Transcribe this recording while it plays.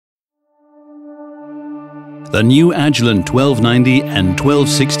The new Agilent 1290 and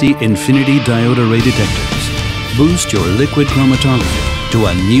 1260 infinity diode array detectors boost your liquid chromatography to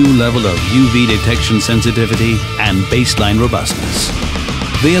a new level of UV detection sensitivity and baseline robustness.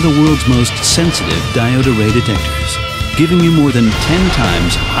 They are the world's most sensitive diode array detectors, giving you more than 10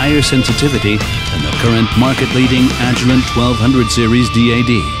 times higher sensitivity than the current market-leading Agilent 1200 series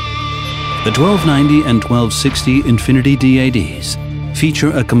DAD. The 1290 and 1260 infinity DADs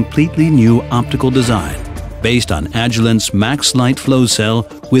feature a completely new optical design based on Agilent's Max Light flow cell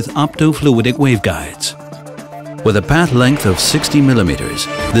with optofluidic waveguides. With a path length of 60 millimeters,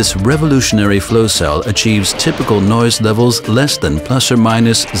 this revolutionary flow cell achieves typical noise levels less than plus or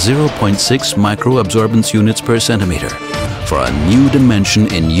minus 0.6 microabsorbance units per centimeter for a new dimension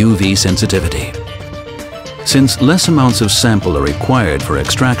in UV sensitivity. Since less amounts of sample are required for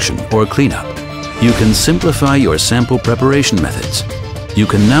extraction or cleanup, you can simplify your sample preparation methods. You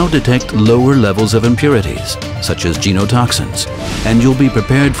can now detect lower levels of impurities, such as genotoxins, and you'll be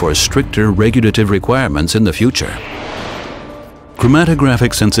prepared for stricter regulative requirements in the future.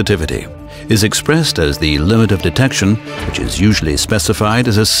 Chromatographic sensitivity is expressed as the limit of detection, which is usually specified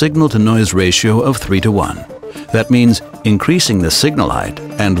as a signal-to-noise ratio of 3:1. That means increasing the signal height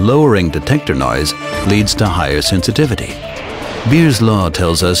and lowering detector noise leads to higher sensitivity. Beer's law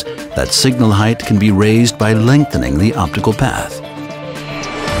tells us that signal height can be raised by lengthening the optical path.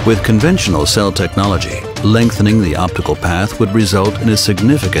 With conventional cell technology, lengthening the optical path would result in a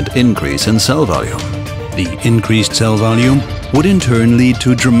significant increase in cell volume. The increased cell volume would in turn lead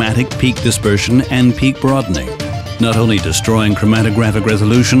to dramatic peak dispersion and peak broadening, not only destroying chromatographic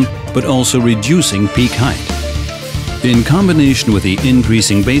resolution, but also reducing peak height. In combination with the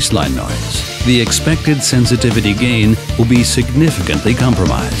increasing baseline noise, the expected sensitivity gain will be significantly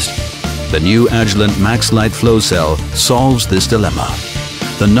compromised. The new Agilent Max Light flow cell solves this dilemma.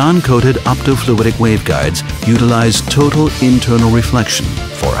 The non-coated optofluidic waveguides utilize total internal reflection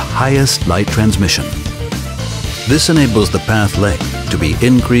for highest light transmission. This enables the path length to be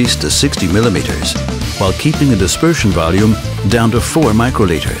increased to 60 millimeters while keeping the dispersion volume down to 4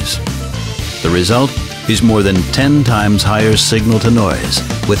 microliters. The result is more than 10 times higher signal-to-noise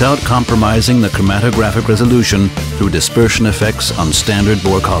without compromising the chromatographic resolution through dispersion effects on standard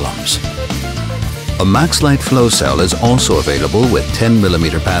Bohr columns. A Max Light flow cell is also available with 10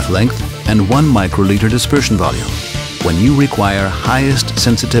 millimeter path length and 1 microliter dispersion volume when you require highest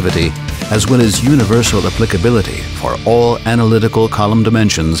sensitivity as well as universal applicability for all analytical column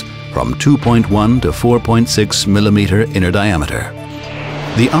dimensions from 2.1 to 4.6 millimeter inner diameter.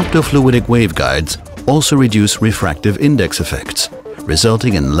 The optofluidic waveguides also reduce refractive index effects,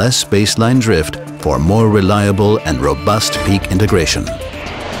 resulting in less baseline drift for more reliable and robust peak integration.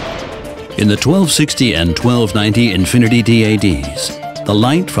 In the 1260 and 1290 infinity DADs, the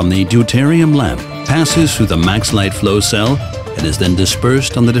light from the deuterium lamp passes through the Max Light flow cell and is then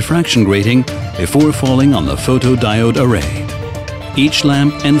dispersed on the diffraction grating before falling on the photodiode array. Each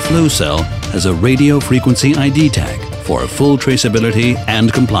lamp and flow cell has a radio frequency ID tag for full traceability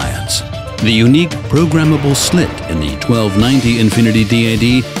and compliance. The unique programmable slit in the 1290 infinity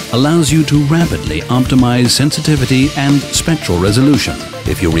DAD allows you to rapidly optimize sensitivity and spectral resolution.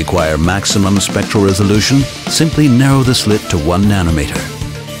 If you require maximum spectral resolution, simply narrow the slit to 1 nanometer.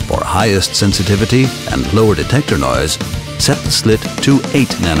 For highest sensitivity and lower detector noise, set the slit to 8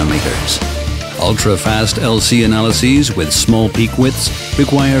 nanometers. Ultra-fast LC analyses with small peak widths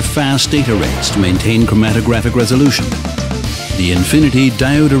require fast data rates to maintain chromatographic resolution. The infinity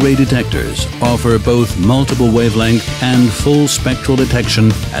diode array detectors offer both multiple wavelength and full spectral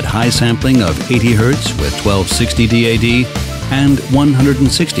detection at high sampling of 80 Hz with 1260 DAD and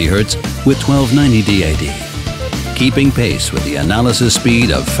 160 Hz with 1290 DAD, keeping pace with the analysis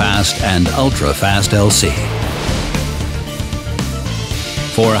speed of fast and ultra-fast LC.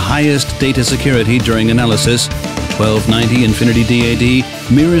 For highest data security during analysis, 1290 infinity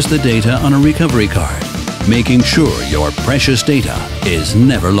DAD mirrors the data on a recovery card, making sure your precious data is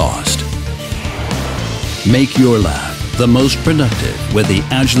never lost. Make your lab the most productive with the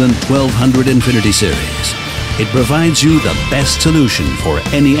Agilent 1200 Infinity series. It provides you the best solution for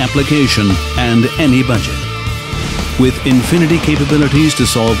any application and any budget. With infinity capabilities to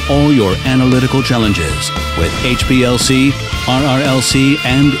solve all your analytical challenges with HPLC, RRLC,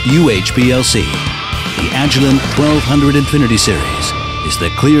 and UHPLC, the Agilent 1200 Infinity series is the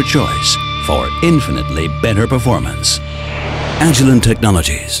clear choice for infinitely better performance. Agilent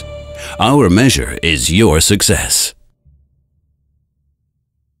Technologies. Our measure is your success.